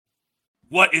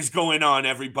What is going on,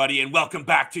 everybody, and welcome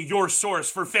back to your source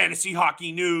for fantasy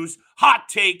hockey news, hot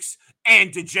takes,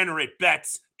 and degenerate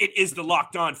bets. It is the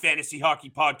Locked On Fantasy Hockey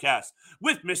Podcast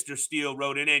with Mr. Steele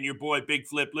Roden and your boy Big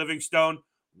Flip Livingstone.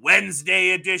 Wednesday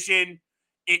edition.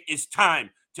 It is time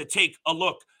to take a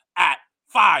look at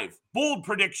 5 bold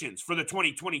predictions for the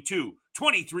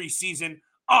 2022-23 season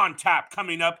on tap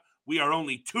coming up. We are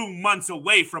only 2 months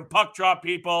away from puck drop,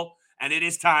 people, and it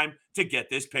is time to get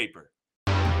this paper.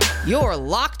 You're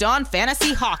Locked On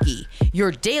Fantasy Hockey, your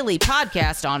daily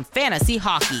podcast on fantasy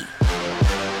hockey.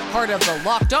 Part of the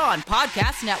Locked On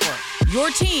Podcast Network, your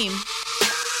team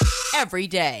every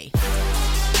day.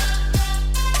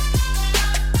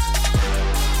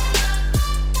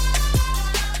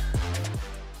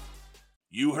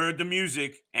 You heard the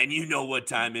music, and you know what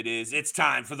time it is. It's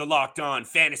time for the Locked On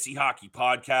Fantasy Hockey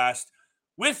Podcast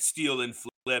with Steele and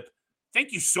Flip.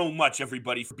 Thank you so much,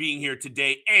 everybody, for being here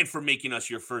today and for making us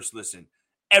your first listen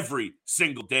every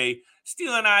single day.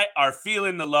 Steele and I are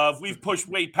feeling the love. We've pushed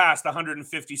way past the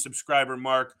 150 subscriber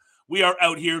mark. We are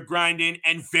out here grinding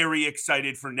and very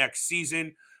excited for next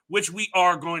season, which we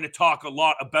are going to talk a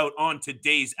lot about on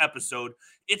today's episode.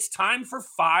 It's time for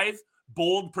 5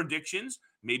 bold predictions,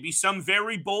 maybe some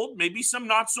very bold, maybe some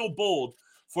not so bold,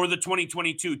 for the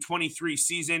 2022-23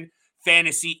 season.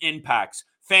 Fantasy impacts,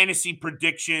 fantasy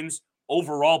predictions,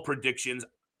 overall predictions.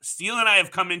 Steele and I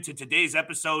have come into today's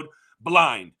episode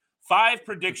blind. 5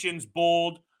 predictions,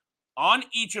 bold, on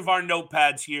each of our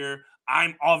notepads here.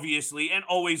 I'm obviously and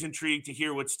always intrigued to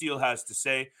hear what Steele has to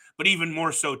say, but even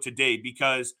more so today,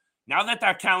 because now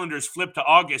that calendar's flipped to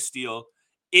August, Steele,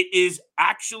 it is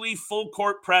actually full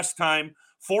court press time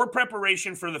for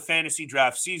preparation for the fantasy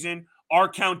draft season.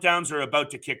 Our countdowns are about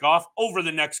to kick off over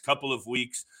the next couple of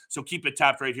weeks, so keep it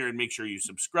tapped right here and make sure you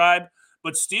subscribe.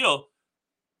 But Steele,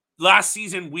 last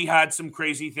season, we had some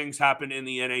crazy things happen in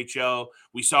the NHL.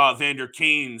 We saw Evander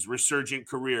Kane's resurgent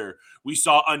career. We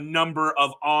saw a number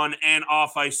of on and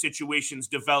off ice situations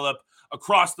develop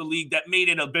across the league that made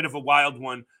it a bit of a wild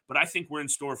one. But I think we're in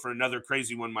store for another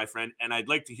crazy one, my friend. And I'd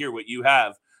like to hear what you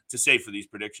have to say for these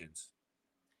predictions.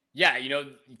 Yeah,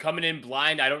 coming in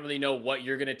blind, I don't really know what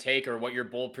you're going to take or what your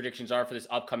bold predictions are for this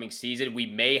upcoming season. We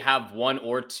may have 1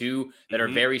 or 2 that are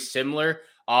very similar.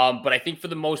 But I think for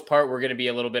the most part, we're going to be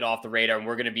a little bit off the radar,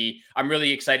 and I'm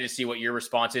really excited to see what your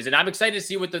response is. And I'm excited to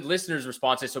see what the listeners'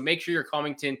 response is. So make sure you're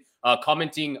commenting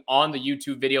on the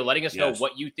YouTube video, letting us know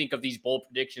what you think of these bold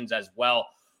predictions as well.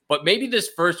 But maybe this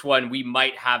first one, we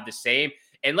might have the same.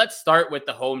 And let's start with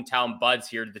the hometown buds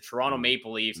here, the Toronto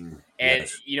Maple Leafs. And,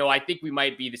 I think we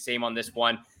might be the same on this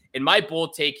one. And my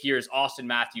bold take here is Auston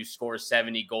Matthews scores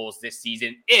 70 goals this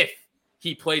season if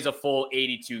he plays a full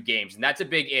 82 games. And that's a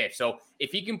big if. So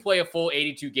if he can play a full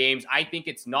 82 games, I think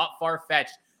it's not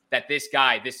far-fetched that this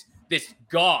guy, this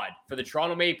god for the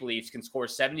Toronto Maple Leafs, can score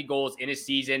 70 goals in a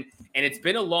season. And it's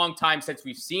been a long time since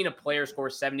we've seen a player score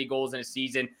 70 goals in a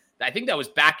season. I think that was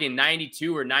back in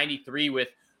 92 or 93 with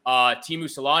Teemu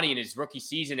Selanne in his rookie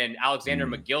season and Alexander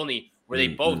McGillney, where they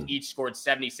both each scored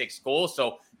 76 goals.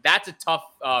 So that's a tough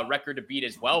record to beat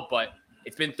as well. But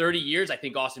it's been 30 years. I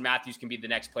think Auston Matthews can be the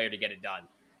next player to get it done.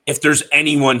 If there's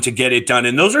anyone to get it done,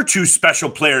 and those are 2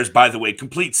 special players, by the way,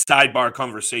 complete sidebar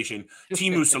conversation,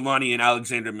 Teemu Selanne and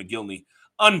Alexander McGillney,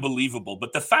 unbelievable.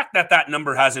 But the fact that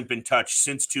number hasn't been touched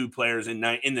since 2 players in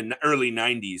the early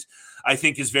 90s, I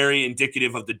think is very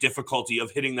indicative of the difficulty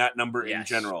of hitting that number in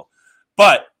general.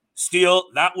 But Steele,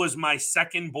 that was my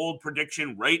second bold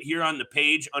prediction right here on the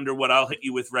page under what I'll hit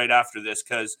you with right after this,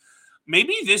 because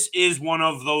maybe this is one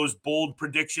of those bold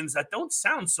predictions that don't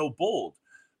sound so bold.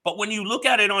 But when you look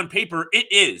at it on paper, it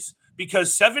is,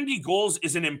 because 70 goals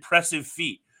is an impressive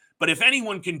feat. But if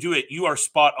anyone can do it, you are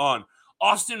spot on.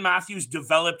 Auston Matthews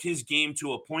developed his game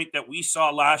to a point that we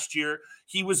saw last year.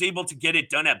 He was able to get it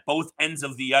done at both ends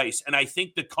of the ice. And I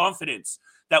think the confidence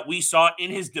that we saw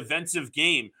in his defensive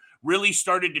game really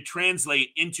started to translate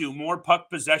into more puck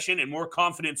possession and more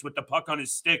confidence with the puck on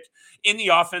his stick in the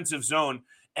offensive zone.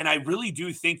 And I really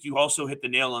do think you also hit the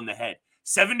nail on the head.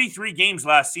 73 games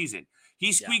last season.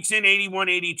 He squeaks in 81,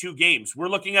 82 games. We're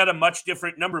looking at a much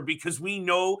different number because we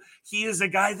know he is a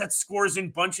guy that scores in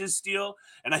bunches, Steele.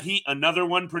 And another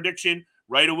one prediction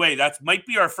right away. That might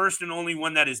be our first and only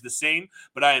one that is the same,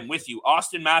 but I am with you.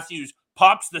 Auston Matthews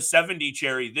pops the 70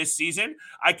 cherry this season.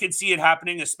 I could see it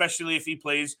happening, especially if he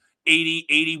plays 80,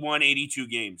 81, 82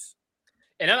 games.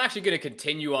 And I'm actually going to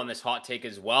continue on this hot take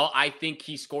as well. I think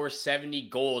he scores 70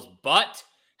 goals, but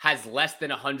has less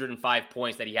than 105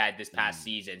 points that he had this past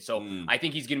season. So I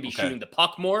think he's going to be shooting the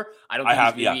puck more. I don't think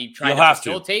he's going to be trying to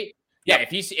facilitate. Yeah, if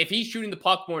he's shooting the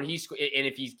puck more and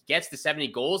if he gets to 70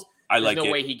 goals, there's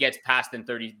no way he gets past than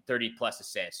 30 plus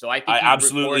assists. So I think I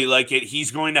absolutely like it.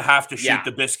 He's going to have to shoot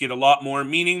the biscuit a lot more,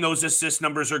 meaning those assist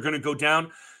numbers are going to go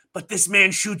down. But this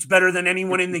man shoots better than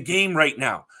anyone in the game right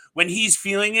now. When he's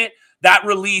feeling it, that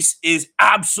release is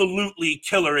absolutely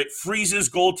killer. It freezes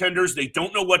goaltenders. They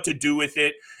don't know what to do with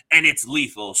it, and it's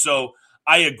lethal. So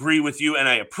I agree with you, and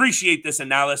I appreciate this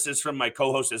analysis from my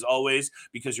co-host as always,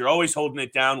 because you're always holding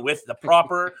it down with the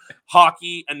proper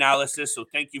hockey analysis. So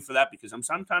thank you for that, because I'm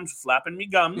sometimes flapping me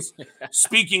gums.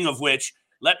 Speaking of which,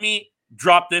 let me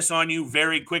drop this on you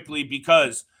very quickly,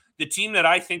 because the team that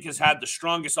I think has had the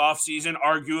strongest offseason,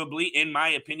 arguably, in my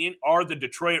opinion, are the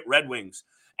Detroit Red Wings.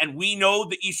 And we know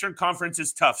the Eastern Conference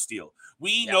is tough, Steele.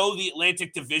 We know the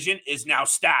Atlantic Division is now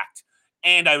stacked.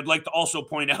 And I would like to also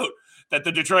point out that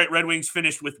the Detroit Red Wings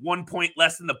finished with 1 point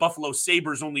less than the Buffalo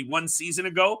Sabres only one season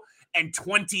ago, and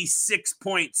 33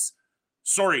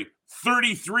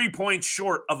 points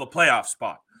short of a playoff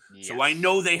spot. Yes. So I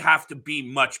know they have to be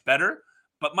much better.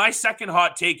 But my second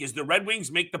hot take is the Red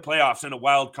Wings make the playoffs in a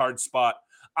wild card spot.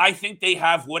 I think they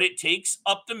have what it takes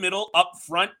up the middle, up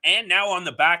front, and now on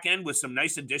the back end with some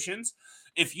nice additions.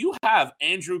 If you have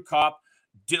Andrew Kopp,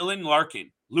 Dylan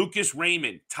Larkin, Lucas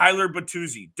Raymond, Tyler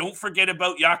Bertuzzi, don't forget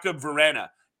about Jakub Vrana,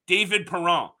 David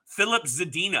Perron, Philip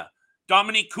Zadina,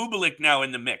 Dominic Kubalik now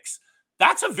in the mix.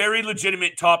 That's a very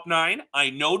legitimate top nine.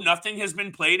 I know nothing has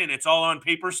been played and it's all on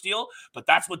paper, Steele, but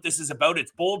that's what this is about.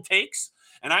 It's bold takes.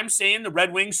 And I'm saying the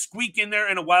Red Wings squeak in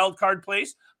there in a wild card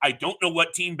place. I don't know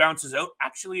what team bounces out.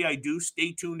 Actually, I do.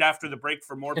 Stay tuned after the break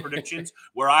for more predictions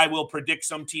where I will predict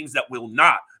some teams that will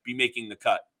not be making the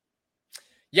cut.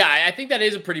 Yeah, I think that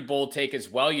is a pretty bold take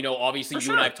as well. You know, obviously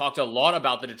and I have talked a lot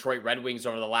about the Detroit Red Wings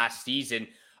over the last season,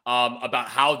 about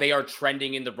how they are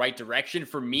trending in the right direction.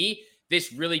 For me,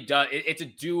 this really does. It's a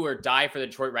do or die for the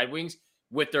Detroit Red Wings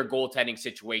with their goaltending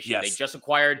situation. Yes. They just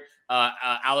acquired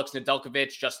Alex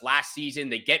Nedeljkovic just last season.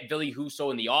 They get Ville Husso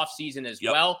in the offseason as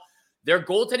well. Their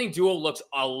goaltending duo looks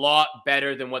a lot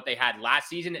better than what they had last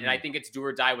season, and I think it's do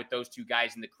or die with those two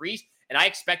guys in the crease, and I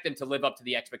expect them to live up to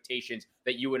the expectations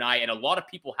that you and I and a lot of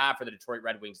people have for the Detroit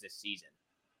Red Wings this season.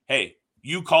 Hey,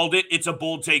 you called it. It's a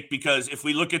bold take, because if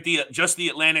we look at just the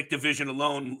Atlantic Division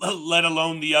alone, let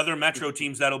alone the other Metro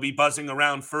teams that'll be buzzing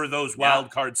around for those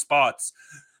wild card spots,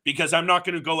 because I'm not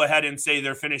going to go ahead and say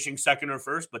they're finishing second or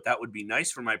first, but that would be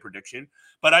nice for my prediction.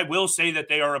 But I will say that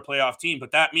they are a playoff team,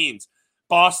 but that means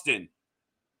Boston,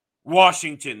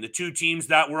 Washington, the two teams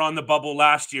that were on the bubble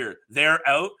last year, they're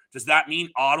out. Does that mean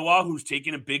Ottawa, who's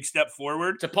taken a big step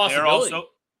forward? It's a possibility.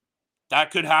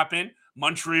 That could happen.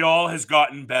 Montreal has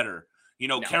gotten better. You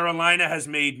know, Carolina has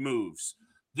made moves.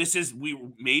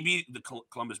 Maybe the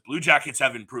Columbus Blue Jackets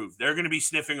have improved. They're going to be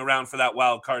sniffing around for that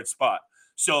wild card spot.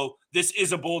 So this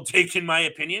is a bold take in my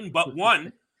opinion, but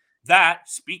one that,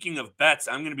 speaking of bets,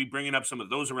 I'm going to be bringing up some of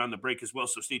those around the break as well,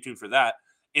 so stay tuned for that.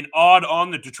 An odd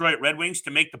on the Detroit Red Wings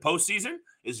to make the postseason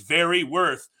is very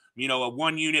worth, a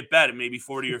 1-unit bet at maybe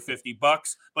 $40 or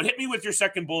 $50. But hit me with your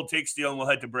second bold take, Steele, and we'll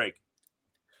head to break.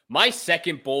 My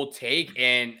second bold take,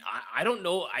 and I don't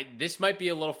know, this might be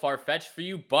a little far-fetched for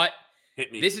you, but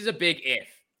hit me. This is a big if.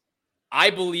 I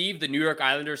believe the New York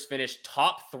Islanders finish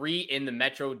top 3 in the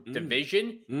Metro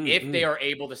Division if they are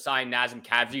able to sign Nazem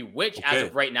Kadri, which as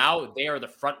of right now, they are the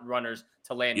front runners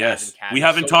to land Nazem Kadri. We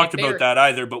haven't talked about that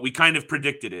either, but we kind of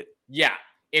predicted it. Yeah.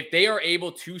 If they are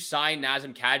able to sign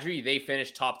Nazem Kadri, they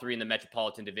finish top 3 in the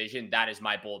Metropolitan Division. That is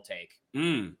my bold take.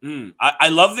 I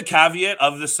love the caveat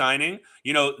of the signing.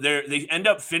 They end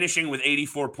up finishing with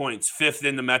 84 points, 5th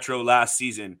in the Metro last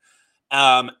season.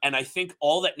 And I think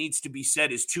all that needs to be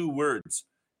said is 2 words.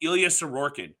 Ilya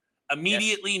Sorokin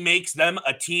immediately makes them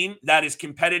a team that is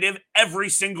competitive every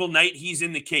single night he's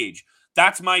in the cage.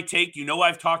 That's my take.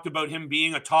 I've talked about him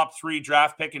being a top 3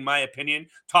 draft pick, in my opinion,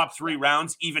 top 3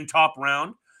 rounds, even top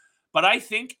round. But I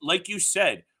think, like you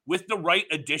said, with the right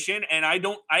addition, and I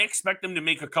expect them to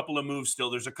make a couple of moves still.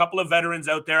 There's a couple of veterans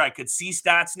out there. I could see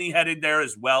Stastny headed there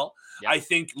as well. Yep. I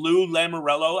think Lou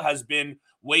Lamoriello has been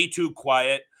way too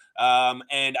quiet.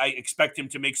 And I expect him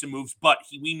to make some moves, but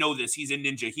we know this. He's a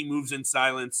ninja. He moves in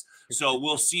silence. So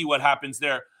we'll see what happens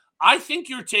there. I think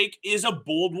your take is a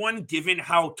bold one, given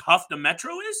how tough the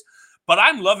Metro is, but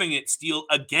I'm loving it, Steele.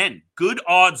 Again, good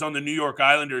odds on the New York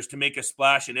Islanders to make a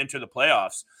splash and enter the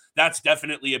playoffs. That's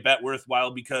definitely a bet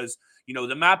worthwhile because,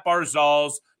 the Matt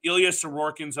Barzals, Ilya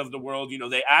Sorokins of the world,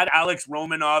 they add Alex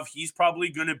Romanov. He's probably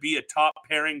going to be a top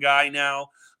pairing guy now.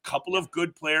 Couple of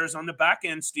good players on the back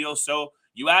end, Steele. So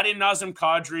you add in Nazem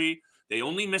Kadri. They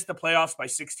only missed the playoffs by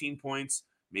 16 points.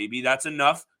 Maybe that's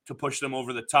enough to push them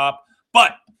over the top.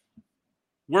 But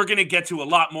we're going to get to a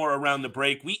lot more around the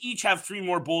break. We each have 3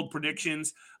 more bold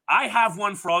predictions. I have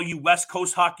one for all you West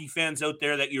Coast hockey fans out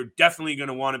there that you're definitely going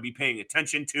to want to be paying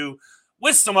attention to,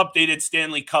 with some updated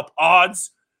Stanley Cup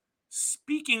odds.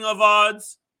 Speaking of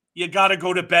odds, you got to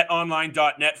go to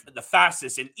betonline.net for the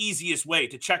fastest and easiest way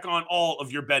to check on all of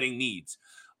your betting needs.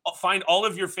 Find all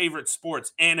of your favorite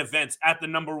sports and events at the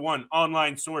 #1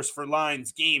 online source for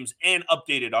lines, games, and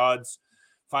updated odds.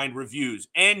 Find reviews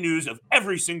and news of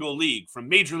every single league, from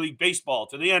Major League Baseball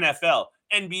to the NFL,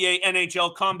 NBA,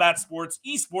 NHL, combat sports,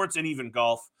 esports, and even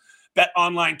golf.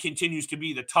 BetOnline continues to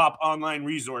be the top online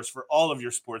resource for all of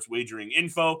your sports wagering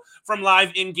info. From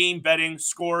live in-game betting,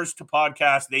 scores, to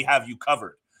podcasts, they have you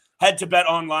covered. Head to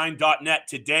betonline.net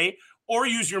today or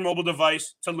use your mobile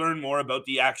device to learn more about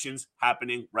the actions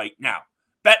happening right now.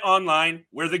 BetOnline,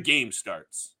 where the game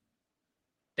starts.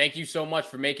 Thank you so much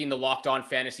for making the Locked On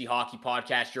Fantasy Hockey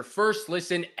Podcast your first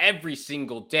listen every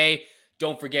single day.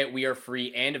 Don't forget, we are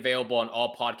free and available on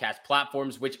all podcast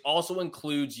platforms, which also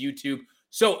includes YouTube.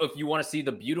 So if you want to see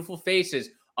the beautiful faces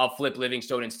of Flip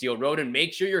Livingstone and Steel Roden,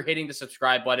 make sure you're hitting the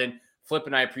subscribe button. Flip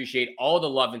and I appreciate all the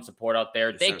love and support out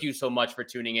there. Thank you so much for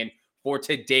tuning in for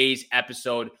today's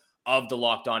episode of the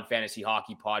Locked On Fantasy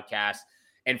Hockey Podcast.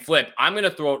 And Flip, I'm going to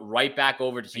throw it right back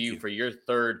over to you for your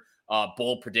third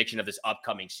bold prediction of this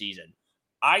upcoming season.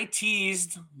 I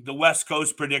teased the West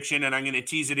Coast prediction, and I'm going to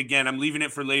tease it again. I'm leaving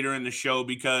it for later in the show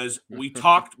because we've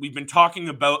been talking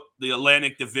about the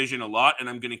Atlantic Division a lot, and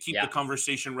I'm going to keep the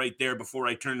conversation right there before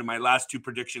I turn to my last two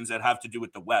predictions that have to do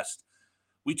with the West.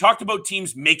 We talked about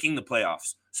teams making the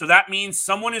playoffs. So that means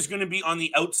someone is going to be on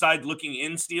the outside looking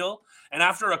in, Steel. And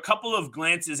after a couple of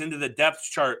glances into the depth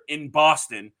chart in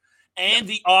Boston and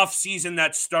the offseason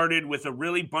that started with a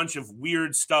really bunch of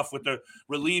weird stuff with the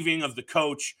relieving of the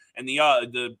coach and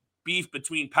the beef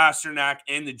between Pasternak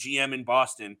and the GM in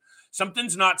Boston,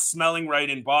 something's not smelling right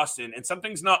in Boston, and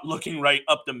something's not looking right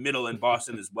up the middle in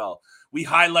Boston as well. We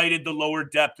highlighted the lower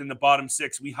depth in the bottom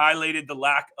six. We highlighted the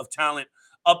lack of talent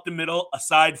up the middle,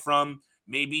 aside from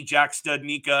maybe Jack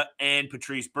Studnicka and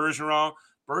Patrice Bergeron.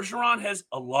 Bergeron has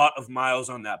a lot of miles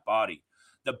on that body.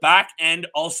 The back end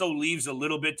also leaves a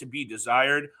little bit to be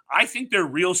desired. I think their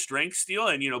real strength, Steel,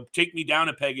 and, take me down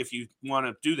a peg if you want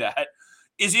to do that,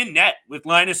 is in net with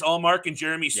Linus Ullmark and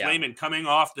Jeremy Swayman coming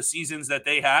off the seasons that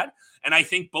they had. And I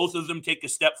think both of them take a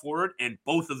step forward, and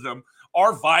both of them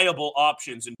are viable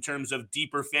options in terms of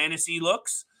deeper fantasy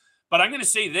looks. But I'm going to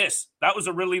say this. That was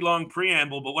a really long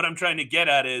preamble, but what I'm trying to get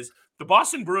at is the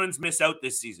Boston Bruins miss out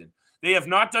this season. They have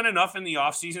not done enough in the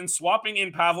offseason. Swapping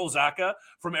in Pavel Zacha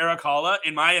from Erik Haula,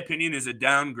 in my opinion, is a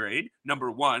downgrade,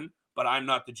 number one, but I'm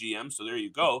not the GM, so there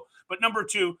you go. But number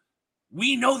two,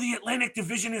 we know the Atlantic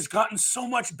Division has gotten so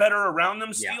much better around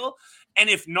them, Steel. And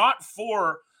if not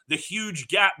for the huge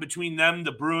gap between them,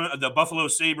 the Buffalo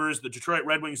Sabres, the Detroit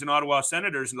Red Wings, and Ottawa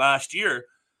Senators last year,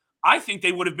 I think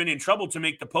they would have been in trouble to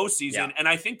make the postseason, and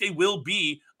I think they will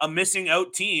be a missing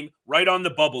out team right on the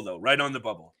bubble, though, right on the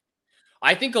bubble.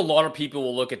 I think a lot of people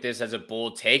will look at this as a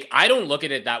bold take. I don't look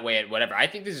at it that way at whatever. I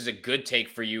think this is a good take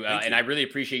for you, and I really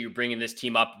appreciate you bringing this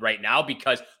team up right now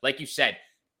because, like you said,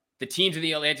 the teams in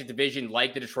the Atlantic Division,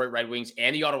 like the Detroit Red Wings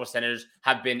and the Ottawa Senators,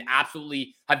 have done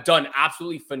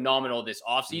absolutely phenomenal this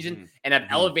offseason and have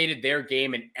elevated their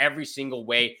game in every single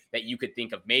way that you could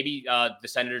think of. Maybe the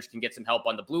Senators can get some help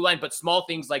on the blue line, but small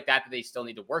things like that they still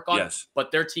need to work on. Yes.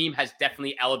 But their team has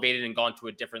definitely elevated and gone to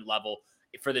a different level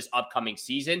for this upcoming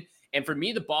season. And for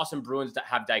me, the Boston Bruins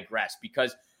have digressed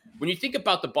because when you think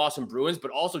about the Boston Bruins,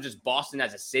 but also just Boston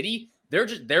as a city,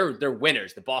 they're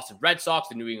winners. The Boston Red Sox,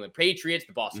 the New England Patriots,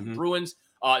 the Boston Bruins.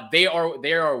 They are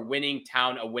a winning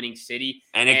town, a winning city,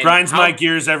 and it grinds my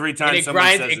gears every time someone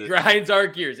says it. It grinds our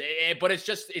gears, but it's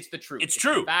the truth. It's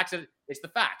true. It's the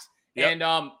facts. Yep.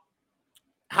 And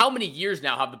how many years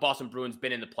now have the Boston Bruins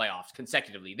been in the playoffs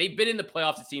consecutively? They've been in the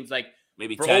playoffs. It seems like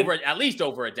maybe for 10. at least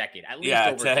over a decade. At least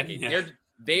over 10, a decade. Yeah.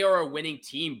 They are a winning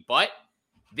team, but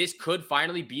this could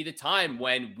finally be the time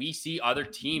when we see other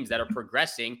teams that are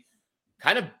progressing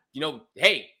kind of,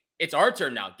 hey, it's our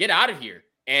turn now. Get out of here.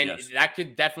 And that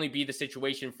could definitely be the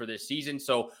situation for this season.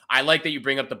 So I like that you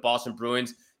bring up the Boston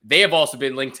Bruins. They have also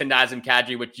been linked to Nazem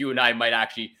Kadri, which you and I might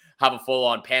actually have a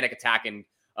full-on panic attack and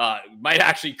might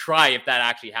actually cry if that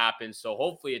actually happens. So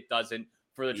hopefully it doesn't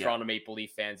for the Toronto Maple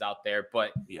Leaf fans out there.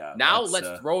 But now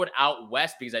let's throw it out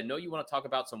west because I know you want to talk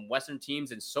about some Western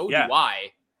teams, and so do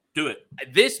I. Do it.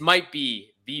 This might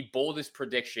be the boldest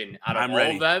prediction out of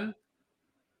all of them.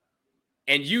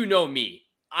 And you know me.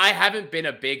 I haven't been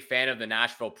a big fan of the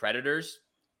Nashville Predators.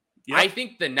 Yep. I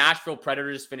think the Nashville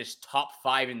Predators finish top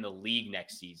 5 in the league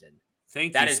next season.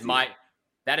 That is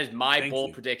my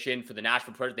bold prediction for the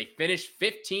Nashville Predators. They finished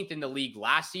 15th in the league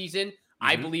last season.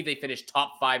 I believe they finished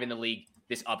top 5 in the league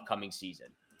this upcoming season.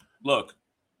 Look,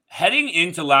 heading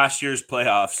into last year's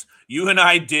playoffs, you and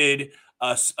I did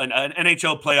an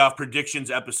NHL playoff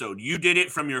predictions episode. You did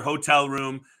it from your hotel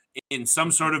room in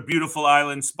some sort of beautiful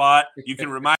island spot. You can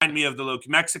remind me of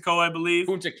Mexico, I believe.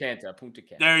 Punta Cana.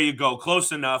 There you go.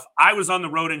 Close enough. I was on the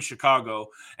road in Chicago,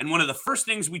 and one of the first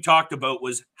things we talked about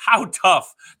was how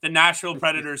tough the Nashville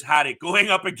Predators had it going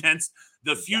up against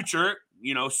the future,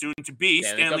 soon to be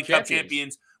Stanley Cup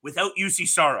champions without Juuse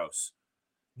Saros.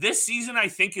 This season, I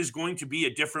think, is going to be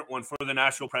a different one for the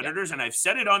Nashville Predators, and I've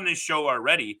said it on this show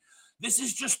already. This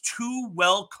is just too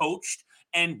well coached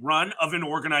and run of an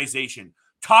organization,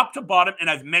 top to bottom. And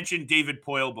I've mentioned David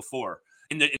Poile before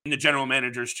in the general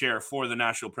manager's chair for the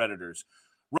Nashville Predators.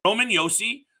 Roman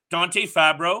Josi, Dante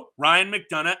Fabro, Ryan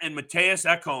McDonough, and Matthias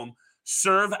Ekholm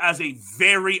serve as a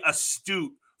very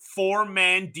astute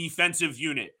four-man defensive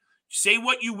unit. Say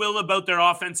what you will about their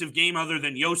offensive game other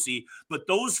than Josi, but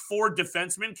those four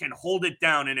defensemen can hold it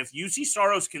down. And if Juuse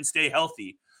Saros can stay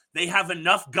healthy, they have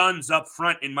enough guns up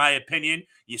front, in my opinion.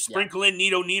 You sprinkle in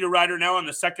Nito Niederreiter now on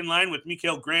the second line with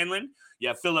Mikael Granlund. You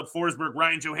have Philip Forsberg,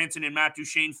 Ryan Johansson, and Matt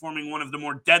Duchene forming one of the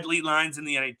more deadly lines in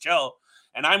the NHL.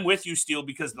 And I'm with you, Steele,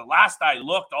 because the last I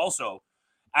looked also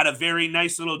at a very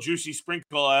nice little juicy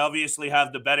sprinkle. I obviously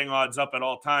have the betting odds up at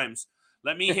all times.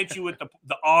 Let me hit you with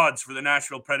the odds for the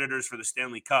Nashville Predators for the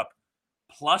Stanley Cup.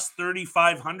 Plus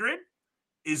 3,500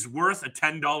 is worth a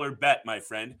 $10 bet, my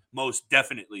friend, most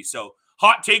definitely. So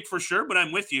hot take for sure, but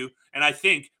I'm with you. And I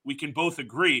think we can both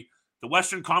agree the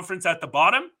Western Conference at the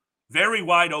bottom, very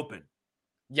wide open.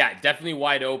 Yeah, definitely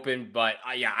wide open. But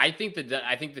I think that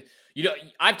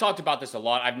I've talked about this a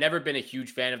lot. I've never been a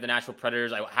huge fan of the Nashville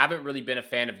Predators. I haven't really been a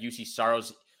fan of Juuse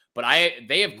Saros, but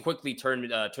they have quickly turned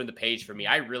the page for me.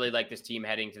 I really like this team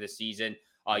heading to the season.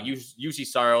 Juuse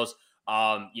Saros,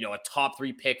 a top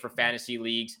 3 pick for fantasy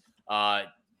leagues.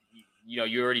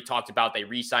 You already talked about they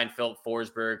re-signed Philip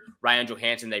Forsberg, Ryan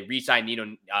Johansson. They re-signed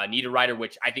Nito Niederreiter,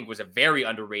 which I think was a very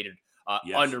underrated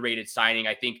signing.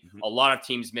 I think a lot of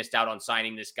teams missed out on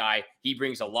signing this guy. He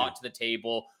brings a lot to the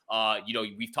table.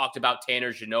 We've talked about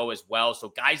Tanner Jeannot as well. So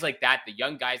guys like that, the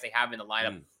young guys they have in the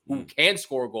lineup who can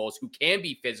score goals, who can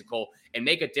be physical and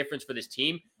make a difference for this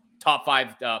team. Top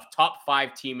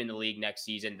five team in the league next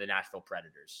season, the Nashville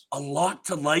Predators. A lot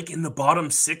to like in the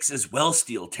bottom 6 as well,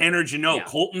 Steele. Tanner Jeannot,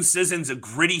 Colton Sissons, a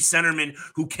gritty centerman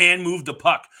who can move the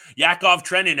puck. Yakov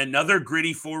Trenin, another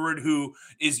gritty forward who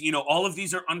is, all of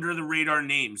these are under the radar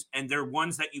names, and they're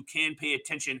ones that you can pay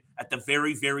attention at the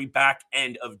very, very back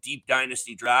end of deep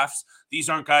dynasty drafts. These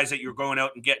aren't guys that you're going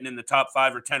out and getting in the top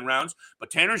 5 or 10 rounds, but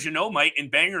Tanner Jeannot might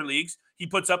in banger leagues. He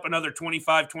puts up another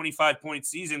 25 point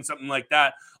season, something like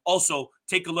that. Also,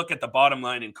 take a look at the bottom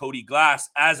line in Cody Glass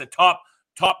as a top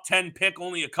 10 pick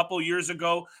only a couple years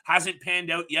ago. Hasn't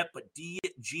panned out yet, but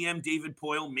GM David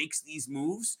Poile makes these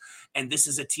moves. And this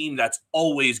is a team that's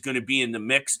always going to be in the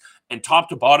mix. And top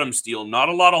to bottom, Steele, not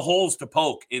a lot of holes to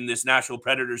poke in this Nashville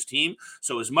Predators team.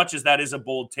 So as much as that is a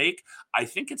bold take, I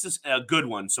think it's a good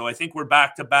one. So I think we're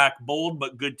back-to-back bold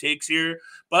but good takes here.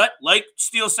 But like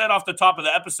Steele said off the top of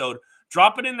the episode,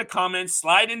 drop it in the comments,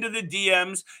 slide into the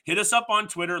DMs, hit us up on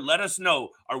Twitter. Let us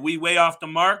know. Are we way off the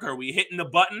mark? Are we hitting the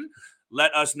button?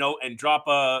 Let us know and drop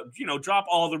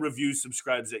all the reviews,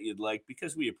 subscribes that you'd like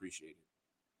because we appreciate it.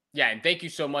 Yeah, and thank you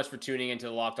so much for tuning into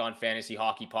the Locked On Fantasy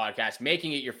Hockey Podcast,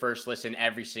 making it your first listen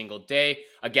every single day.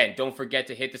 Again, don't forget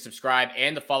to hit the subscribe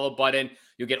and the follow button.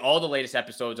 You'll get all the latest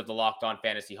episodes of the Locked On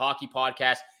Fantasy Hockey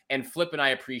Podcast. And Flip and I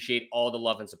appreciate all the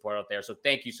love and support out there. So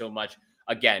thank you so much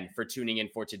again for tuning in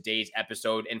for today's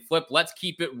episode. And Flip, let's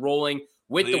keep it rolling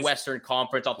with the Western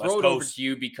Conference. I'll throw it over to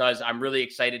you because I'm really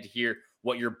excited to hear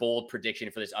what your bold prediction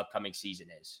for this upcoming season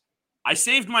is. I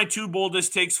saved my 2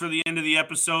 boldest takes for the end of the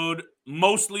episode,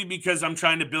 mostly because I'm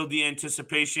trying to build the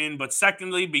anticipation, but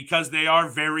secondly, because they are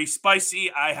very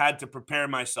spicy, I had to prepare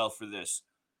myself for this.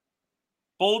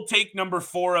 Bold take number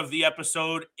 4 of the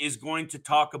episode is going to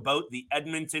talk about the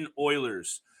Edmonton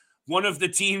Oilers, one of the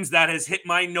teams that has hit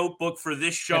my notebook for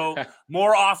this show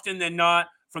more often than not.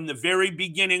 From the very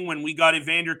beginning when we got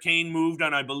Evander Kane moved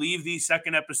on, I believe, the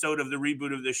second episode of the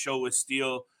reboot of this show with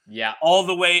Steele. Yeah. All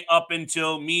the way up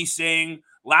until me saying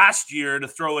last year to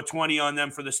throw a 20 on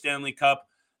them for the Stanley Cup.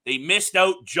 They missed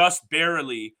out just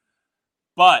barely.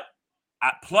 But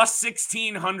at plus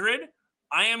 1,600,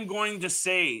 I am going to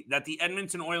say that the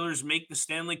Edmonton Oilers make the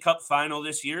Stanley Cup final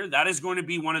this year. That is going to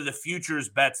be one of the futures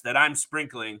bets that I'm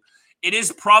sprinkling. It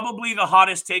is probably the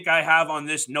hottest take I have on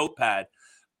this notepad.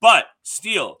 But,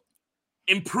 Steele,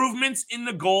 improvements in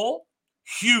the goal,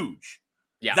 huge.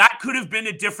 Yeah. That could have been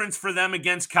a difference for them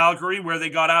against Calgary where they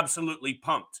got absolutely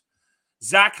pumped.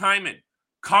 Zach Hyman,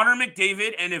 Connor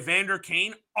McDavid and Evander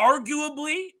Kane,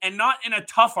 arguably, and not in a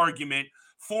tough argument,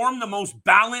 form the most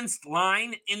balanced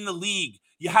line in the league.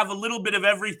 You have a little bit of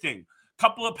everything.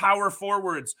 Couple of power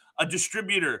forwards, a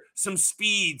distributor, some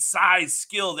speed, size,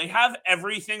 skill. They have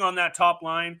everything on that top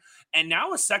line. And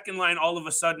now a second line all of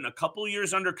a sudden, a couple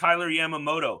years under Kyler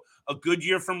Yamamoto, a good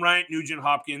year from Ryan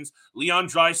Nugent-Hopkins, Leon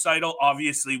Draisaitl,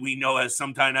 obviously we know has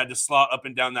sometime had to slot up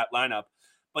and down that lineup.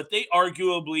 But they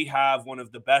arguably have one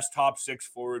of the best top 6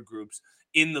 forward groups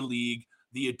in the league.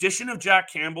 The addition of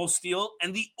Jack Campbell, Steele,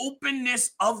 and the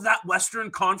openness of that Western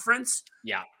Conference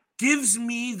gives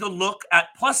me the look at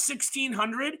plus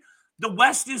 1,600. The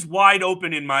West is wide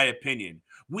open, in my opinion.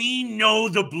 We know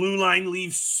the blue line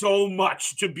leaves so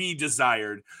much to be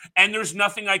desired, and there's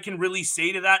nothing I can really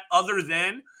say to that other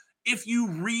than if you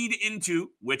read into,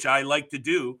 which I like to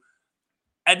do,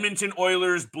 Edmonton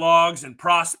Oilers blogs and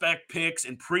prospect picks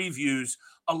and previews,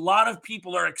 a lot of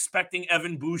people are expecting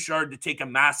Evan Bouchard to take a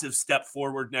massive step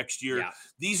forward next year. Yeah.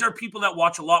 These are people that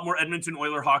watch a lot more Edmonton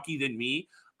Oiler hockey than me.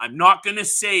 I'm not going to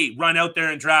say run out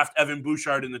there and draft Evan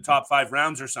Bouchard in the top 5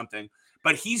 rounds or something,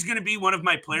 but he's going to be one of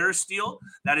my players, Steele,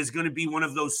 that is going to be one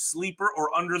of those sleeper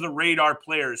or under the radar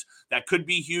players that could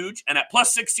be huge. And at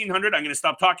plus 1,600, I'm going to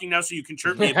stop talking now so you can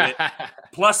chirp me a bit.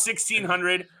 Plus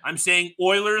 1,600, I'm saying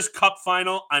Oilers Cup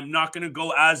final. I'm not going to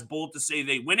go as bold to say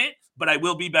they win it, but I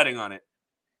will be betting on it.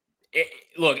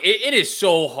 It is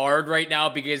so hard right now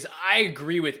because I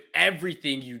agree with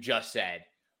everything you just said,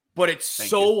 but it's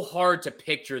so hard to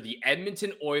picture the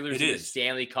Edmonton Oilers in the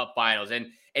Stanley Cup Finals. And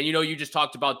you just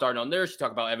talked about Darnell Nurse, you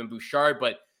talked about Evan Bouchard,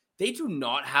 but they do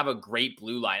not have a great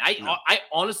blue line. I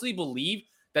honestly believe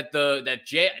that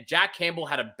Jack Campbell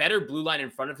had a better blue line in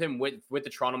front of him with the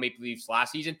Toronto Maple Leafs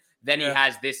last season than he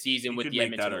has this season with the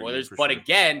Edmonton Oilers. But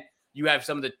again, you have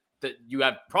some of you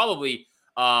have probably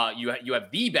you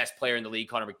have the best player in the league,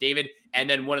 Connor McDavid, and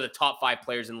then one of the top 5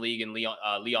 players in the league in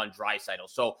Leon Draisaitl.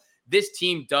 So this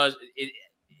team does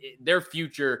their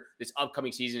future this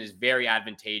upcoming season is very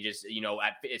advantageous.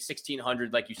 At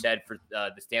 1,600, like you said, for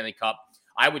the Stanley Cup,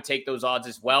 I would take those odds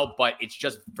as well. But it's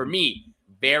just, for me,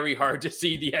 very hard to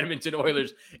see the Edmonton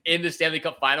Oilers in the Stanley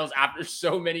Cup Finals after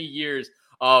so many years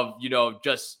of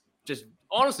just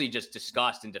honestly just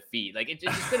disgust and defeat. Like it's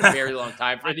just been a very long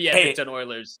time for the Edmonton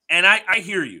Oilers. And I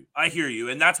hear you,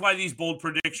 and that's why these bold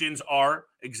predictions are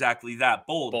exactly that,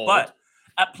 bold. But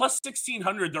at plus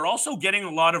 1,600, they're also getting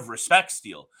a lot of respect,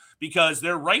 Steele, because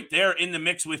they're right there in the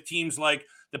mix with teams like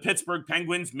the Pittsburgh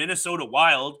Penguins, Minnesota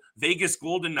Wild, Vegas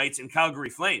Golden Knights, and Calgary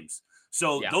Flames.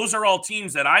 So those are all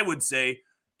teams that I would say,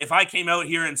 if I came out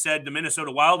here and said the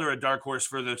Minnesota Wild are a dark horse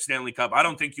for the Stanley Cup, I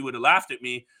don't think you would have laughed at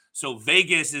me. So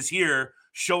Vegas is here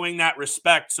showing that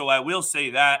respect. So I will say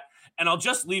that. And I'll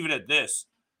just leave it at this.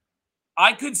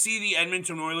 I could see the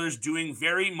Edmonton Oilers doing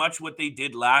very much what they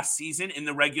did last season in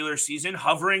the regular season,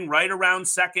 hovering right around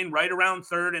second, right around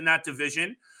third in that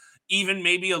division, even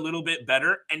maybe a little bit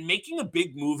better, and making a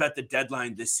big move at the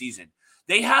deadline this season.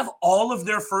 They have all of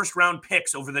their first round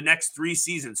picks over the next 3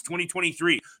 seasons,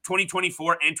 2023,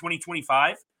 2024, and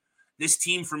 2025. This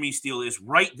team, for me, Steele, is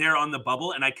right there on the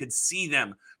bubble, and I could see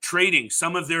them trading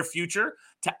some of their future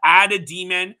to add a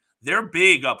D-man. They're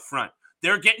big up front.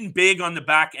 They're getting big on the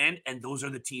back end, and those are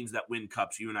the teams that win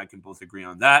cups. You and I can both agree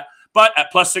on that. But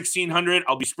at plus 1,600,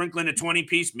 I'll be sprinkling a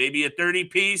 20-piece, maybe a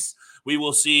 30-piece. We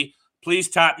will see. Please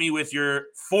tap me with your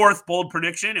 4th bold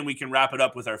prediction, and we can wrap it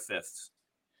up with our 5th.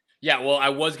 Yeah, well, I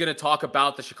was going to talk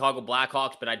about the Chicago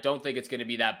Blackhawks, but I don't think it's going to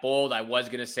be that bold. I was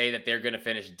going to say that they're going to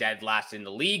finish dead last in the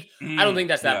league. I don't think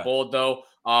that's that bold, though.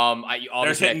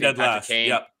 They're hitting dead last.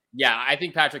 Yep. Yeah, I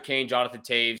think Patrick Kane, Jonathan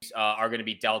Toews are going to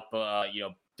be dealt,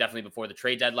 definitely before the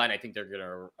trade deadline. I think they're going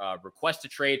to request a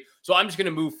trade. So I'm just going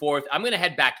to move forth. I'm going to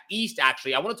head back east,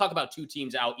 actually. I want to talk about 2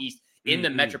 teams out east in the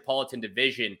Metropolitan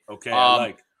Division.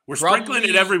 Okay, We're sprinkling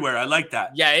it everywhere. I like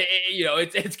that. Yeah,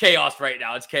 it's chaos right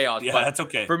now. It's chaos. Yeah, but that's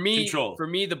okay. For me,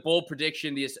 the bold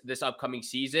prediction this upcoming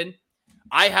season,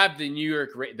 I have the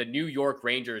New York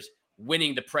Rangers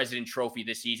winning the President Trophy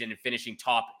this season and finishing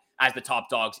top as the top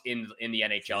dogs in the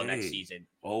NHL next season.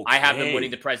 I have them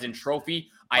winning the President Trophy.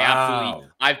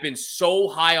 I've been so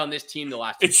high on this team the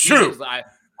last 2 seasons. True.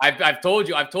 I've told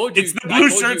you. It's the Blue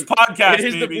Shirts podcast. It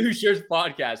is the Blue Shirts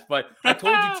podcast. But I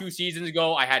told you 2 seasons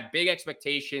ago, I had big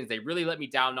expectations. They really let me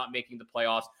down not making the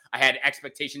playoffs. I had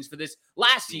expectations for this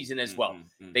last season as well.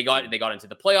 They got into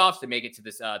the playoffs. They make it to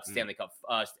this Stanley Cup,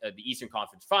 the Eastern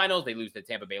Conference Finals. They lose to the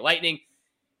Tampa Bay Lightning.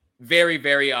 Very,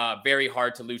 very, very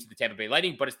hard to lose to the Tampa Bay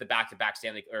Lightning, but it's the back-to-back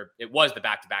it was the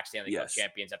back-to-back Stanley Cup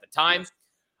champions at the time. Yes.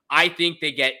 I think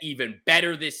they get even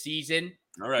better this season.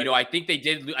 All right. I think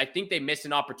they missed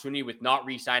an opportunity with not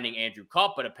re-signing Andrew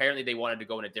Cup, but apparently they wanted to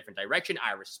go in a different direction.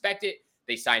 I respect it.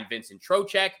 They signed Vincent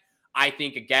Trocheck. I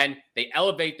think, again, they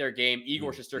elevate their game.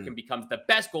 Igor Shesterkin becomes the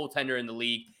best goaltender in the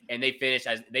league, and they finish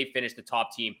the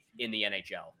top team in the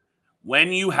NHL.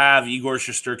 When you have Igor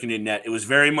Shesterkin in net, it was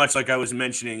very much like I was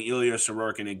mentioning Ilya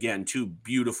Sorokin again, two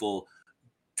beautiful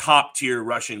top-tier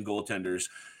Russian goaltenders.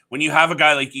 When you have a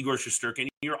guy like Igor Shesterkin,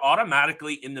 you're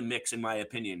automatically in the mix, in my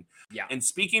opinion. Yeah. And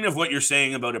speaking of what you're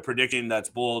saying about a prediction that's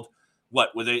bold,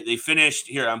 they finished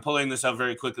here? I'm pulling this up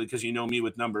very quickly because you know me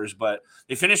with numbers, but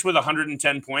they finished with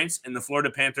 110 points, and the Florida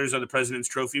Panthers are the President's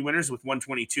Trophy winners with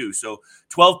 122. So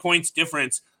 12 points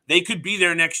difference. They could be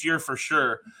there next year for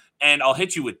sure. And I'll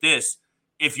hit you with this.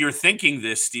 If you're thinking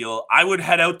this, Steele, I would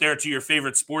head out there to your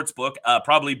favorite sports book,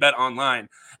 probably Bet Online,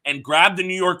 and grab the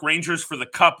New York Rangers for the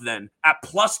Cup then at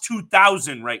plus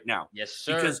 2,000 right now. Yes,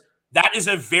 sir. Because that is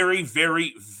a very,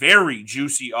 very, very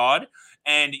juicy odd.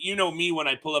 And you know me, when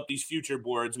I pull up these future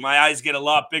boards, my eyes get a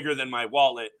lot bigger than my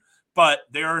wallet. But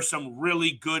there are some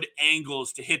really good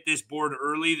angles to hit this board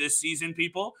early this season,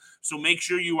 people. So make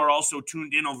sure you are also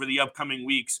tuned in over the upcoming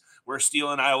weeks where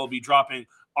Steele and I will be dropping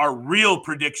our real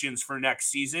predictions for next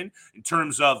season in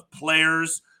terms of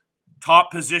players,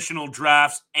 top positional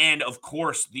drafts, and, of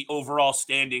course, the overall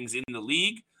standings in the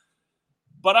league.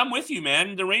 But I'm with you,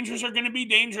 man. The Rangers are going to be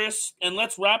dangerous. And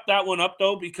let's wrap that one up,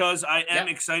 though, because I am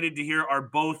excited to hear our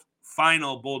both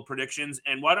final bold predictions.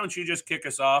 And why don't you just kick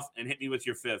us off and hit me with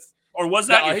your fifth? Or was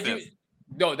that your fifth?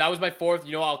 No, that was my fourth.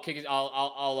 I'll kick it.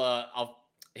 I'll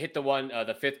hit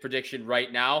the fifth prediction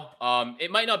right now.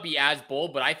 It might not be as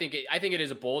bold, but I think it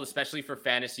is a bold, especially for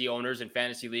fantasy owners and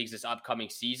fantasy leagues this upcoming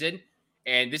season.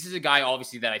 And this is a guy,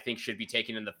 obviously, that I think should be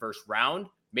taken in the first round,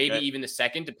 maybe even the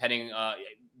second, depending.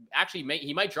 Actually,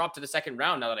 he might drop to the second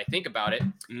round now that I think about it.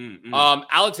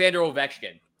 Alexander Ovechkin.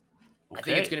 Okay. I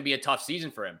think it's going to be a tough season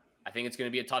for him.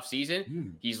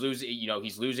 He's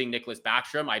losing Nicholas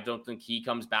Backstrom. I don't think he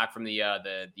comes back from the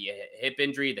hip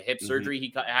injury, the hip surgery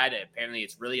he had. Apparently,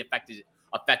 it's really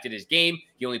affected his game.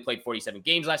 He only played 47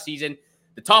 games last season.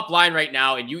 The top line right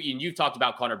now, and you've talked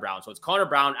about Connor Brown. So it's Connor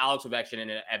Brown, Alex Ovechkin,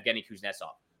 and Evgeny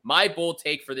Kuznetsov. My bold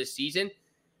take for this season.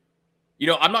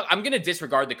 I'm going to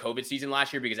disregard the COVID season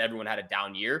last year because everyone had a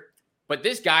down year. But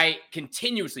this guy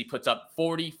continuously puts up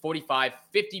 40, 45,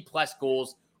 50-plus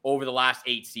goals over the last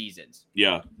 8 seasons.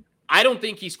 Yeah. I don't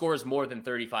think he scores more than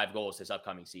 35 goals this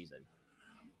upcoming season.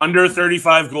 Under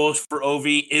 35 goals for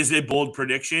Ovi is a bold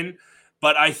prediction.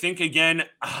 But I think, again,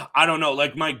 I don't know.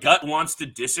 Like, my gut wants to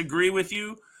disagree with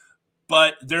you.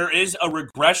 But there is a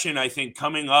regression, I think,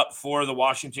 coming up for the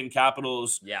Washington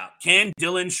Capitals. Yeah. Can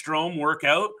Dylan Strome work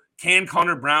out? Can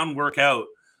Connor Brown work out?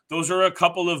 Those are a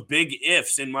couple of big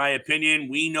ifs, in my opinion.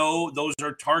 We know those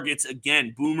are targets,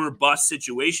 again, boomer bust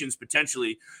situations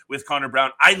potentially with Connor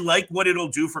Brown. I like what it'll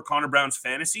do for Connor Brown's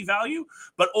fantasy value,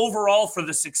 but overall for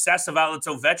the success of Alex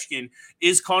Ovechkin,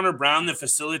 is Connor Brown the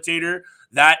facilitator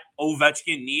that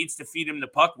Ovechkin needs to feed him the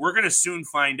puck? We're going to soon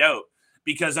find out,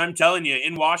 because I'm telling you,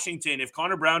 in Washington, if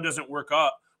Connor Brown doesn't work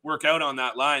out on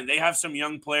that line, they have some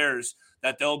young players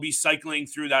that they'll be cycling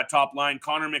through that top line.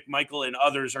 Connor McMichael and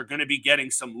others are going to be getting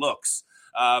some looks.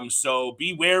 So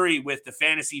be wary with the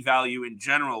fantasy value in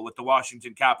general with the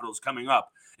Washington Capitals coming up,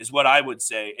 is what I would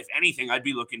say. If anything, I'd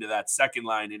be looking to that second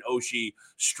line in Oshie,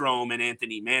 Strome, and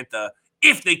Anthony Mantha,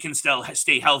 if they can still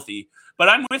stay healthy. But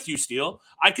I'm with you, Steele.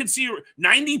 I could see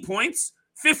 90 points,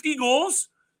 50 goals.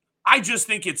 I just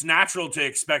think it's natural to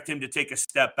expect him to take a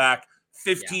step back.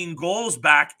 15 goals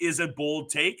back is a bold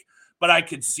take, but I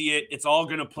could see it. It's all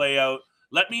going to play out.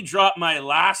 Let me drop my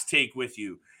last take with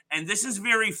you. And this is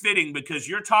very fitting because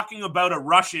you're talking about a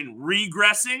Russian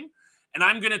regressing, and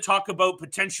I'm going to talk about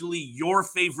potentially your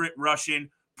favorite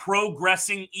Russian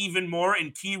progressing even more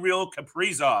in Kirill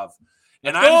Kaprizov.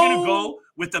 And I'm going to go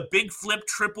with a big flip,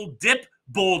 triple dip,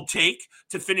 bold take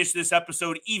to finish this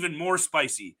episode even more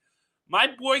spicy. My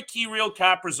boy Kirill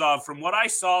Kaprizov, from what I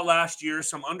saw last year,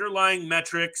 some underlying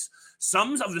metrics,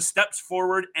 some of the steps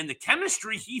forward, and the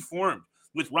chemistry he formed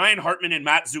with Ryan Hartman and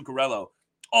Matt Zuccarello.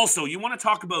 Also, you want to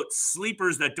talk about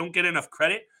sleepers that don't get enough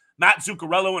credit? Matt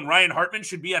Zuccarello and Ryan Hartman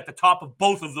should be at the top of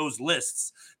both of those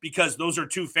lists, because those are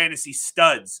two fantasy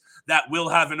studs that will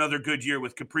have another good year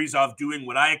with Kaprizov doing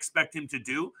what I expect him to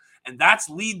do, and that's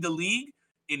lead the league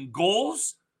in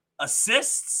goals,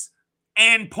 assists,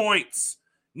 and points.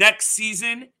 Next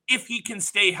season, if he can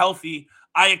stay healthy,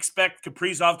 I expect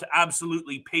Kaprizov to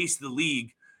absolutely pace the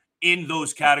league in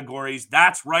those categories.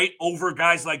 That's right, over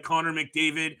guys like Connor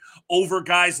McDavid, over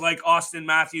guys like Austin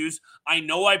Matthews. I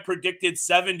know I predicted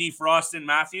 70 for Austin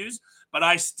Matthews, but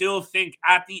I still think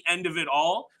at the end of it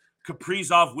all,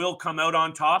 Kaprizov will come out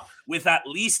on top with at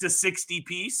least a 60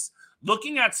 piece.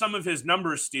 Looking at some of his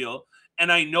numbers, Steele,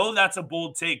 and I know that's a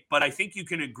bold take, but I think you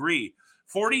can agree,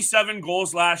 47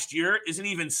 goals last year isn't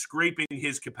even scraping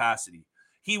his capacity.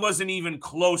 He wasn't even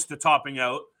close to topping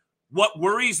out. What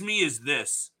worries me is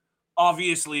this.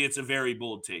 Obviously, it's a very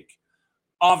bold take.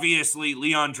 Obviously,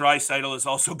 Leon Draisaitl is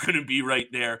also going to be right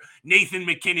there. Nathan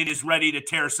MacKinnon is ready to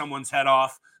tear someone's head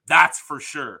off. That's for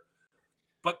sure.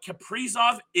 But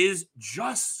Kaprizov is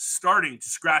just starting to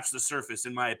scratch the surface,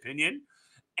 in my opinion.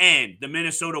 And the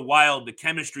Minnesota Wild, the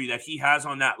chemistry that he has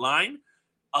on that line,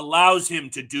 allows him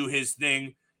to do his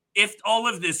thing. If all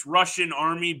of this Russian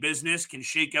army business can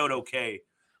shake out okay,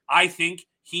 I think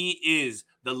he is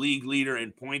the league leader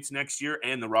in points next year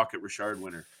and the Rocket Richard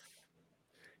winner.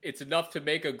 It's enough to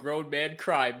make a grown man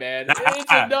cry, man.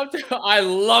 It's enough to. I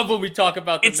love when we talk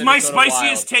about the Minnesota my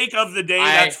spiciest Wild. take of the day,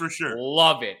 that's for sure.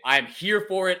 Love it. I'm here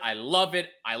for it. I love it.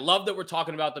 I love that we're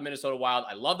talking about the Minnesota Wild.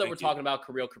 I love that we're talking about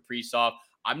Kirill Kaprizov.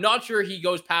 I'm not sure he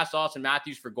goes past Austin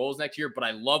Matthews for goals next year, but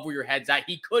I love where your head's at.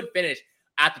 He could finish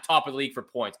at the top of the league for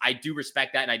points. I do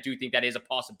respect that, and I do think that is a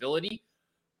possibility.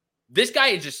 This guy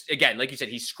is just, again, like you said,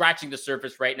 he's scratching the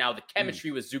surface right now. The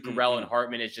chemistry with Zuccarello and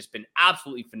Hartman has just been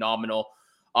absolutely phenomenal.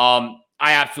 I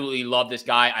absolutely love this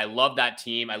guy. I love that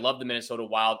team. I love the Minnesota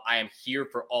Wild. I am here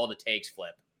for all the takes,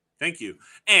 Flip. Thank you.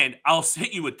 And I'll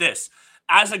hit you with this.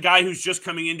 As a guy who's just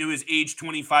coming into his age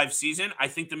 25 season, I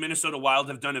think the Minnesota Wild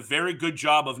have done a very good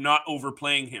job of not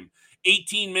overplaying him.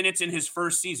 18 minutes in his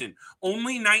first season,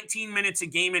 only 19 minutes a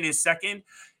game in his second.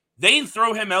 They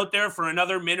throw him out there for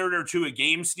another minute or two a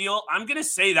game, Steele. I'm going to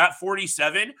say that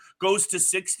 47 goes to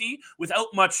 60 without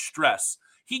much stress.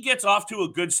 He gets off to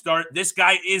a good start. This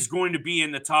guy is going to be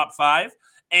in the top 5.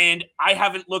 And I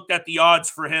haven't looked at the odds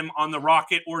for him on the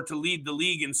Rocket or to lead the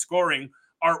league in scoring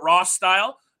Art Ross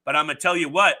style. But I'm going to tell you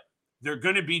what, they're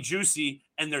going to be juicy,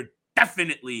 and they're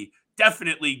definitely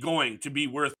going to be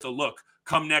worth a look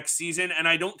come next season. And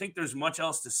I don't think there's much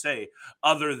else to say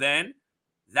other than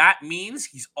that means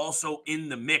he's also in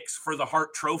the mix for the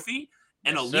Hart Trophy.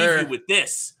 And I'll leave you with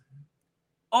this.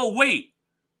 Oh, wait.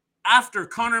 After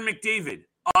Connor McDavid,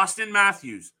 Austin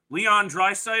Matthews, Leon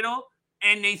Draisaitl,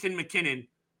 and Nathan MacKinnon,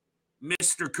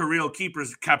 Mr. Kirill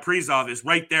Kaprizov is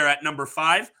right there at number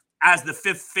 5 as the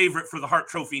 5th favorite for the Hart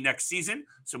Trophy next season.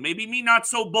 So maybe me not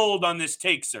so bold on this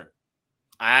take, sir.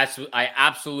 I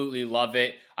absolutely love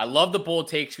it. I love the bold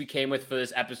takes we came with for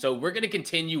this episode. We're going to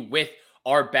continue with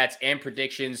our bets and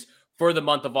predictions for the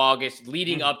month of August,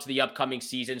 leading up to the upcoming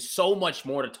season. So much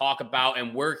more to talk about,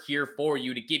 and we're here for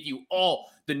you to give you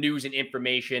all the news and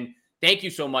information. Thank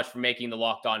you so much for making the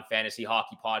Locked On Fantasy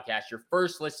Hockey Podcast your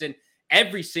first listen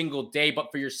every single day.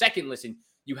 But for your second listen,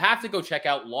 you have to go check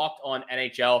out Locked On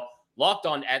NHL. Locked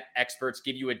On experts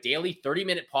give you a daily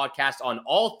 30-minute podcast on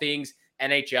all things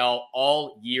NHL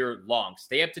all year long.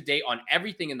 Stay up to date on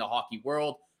everything in the hockey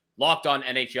world. Locked On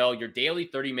NHL, your daily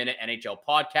 30-minute NHL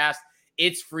podcast.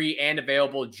 It's free and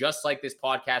available just like this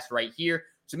podcast right here.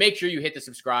 So make sure you hit the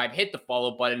subscribe, hit the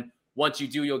follow button. Once you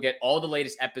do, you'll get all the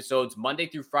latest episodes Monday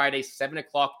through Friday, 7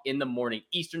 o'clock in the morning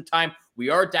Eastern time. We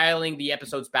are dialing the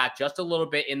episodes back just a little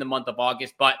bit in the month of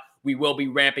August, but we will be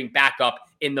ramping back up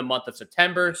in the month of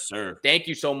September. Yes, sir. Thank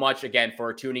you so much again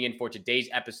for tuning in for today's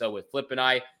episode with Flip and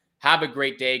I. Have a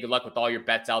great day. Good luck with all your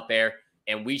bets out there,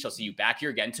 and we shall see you back here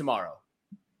again tomorrow.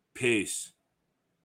 Peace.